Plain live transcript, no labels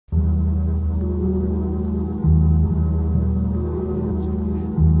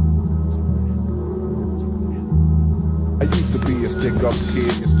stick-up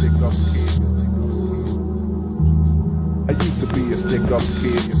kid, stick-up kid. I used to be a stick-up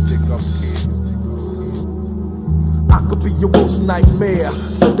kid, stick-up kid. I could be your worst nightmare.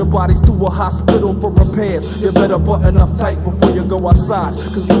 Send the bodies to a hospital for repairs. You better button up tight before you go outside,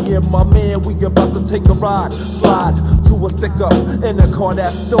 cause me and my man, we about to take a ride. Slide to a stick-up in a car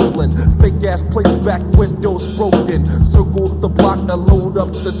that's stolen. Fake ass plates, back windows broken. Circle the block and load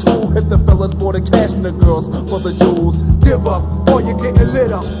up the tool. Hit the fellas for the cash and the girls for the jewels. Give up, or you're getting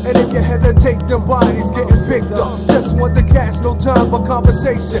lit up. And if you hesitate, them bodies getting picked up. Just want the cash, no time for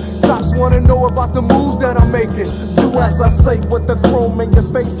conversation. Cops wanna know about the moves that I'm making. Do as I say with the chrome in your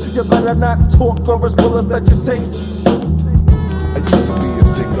face. You better not talk or it's bullets that you taste. I used to be a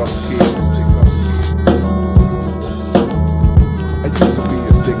stick-up kid, stick-up kid. I used to be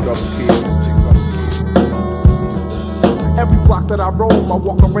a stick-up kid, stick-up kid. Every block that I roam, I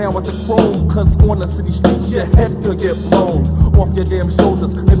walk around with the chrome. Cause on the city streets, your head could get blown off your damn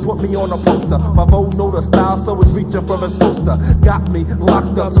shoulders. They put me on a poster. My vote know the style, so it's reaching from his holster. Got me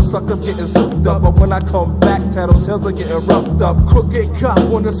locked up, so suckers getting souped up. But when I come back, tattletales are getting roughed up. Crooked cop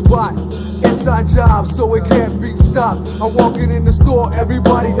on the spot. Inside job, so it can't be stopped. I'm walking in the store,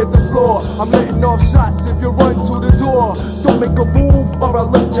 everybody hit the floor. I'm letting off shots if you run to the door. Don't make a move or I'll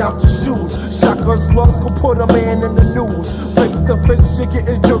lift out your shoes. Shotgun slugs could put a man in the news. Face to face, you're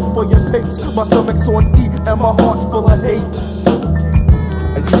getting jerked for your papes. My stomach's on E and my heart's full of hate.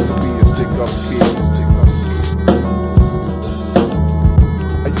 I used to be a stick-up kid, stick-up kid.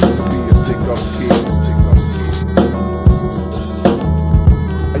 I used to be a stick-up kid, stick-up kid.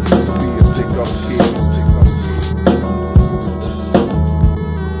 I used to be a stick-up kid, stick-up kid.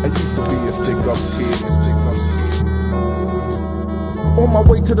 I used to be a stick-up kid, stick-up kid. On my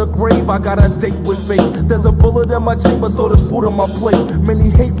way to the grave, I got a date with fate. There's a bullet in my chamber, so there's food on my plate. Many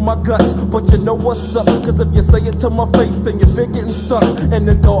hate my guts, but you know what's up. Cause if you say it to my face, then you fear getting stuck in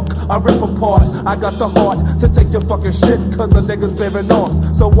the dark. I rip apart, I got the heart to take your fucking shit. Cause the niggas bearing arms,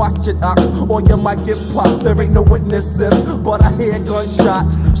 so watch it out, or you might get popped. There ain't no witnesses, but I hear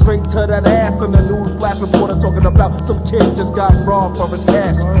gunshots straight to that ass. And the news flash reporter talking about some kid just got robbed for his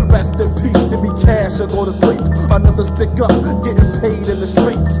cash. Rest in peace, give me cash or go to sleep. Another stick up, getting paid in the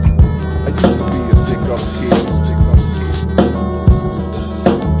streets.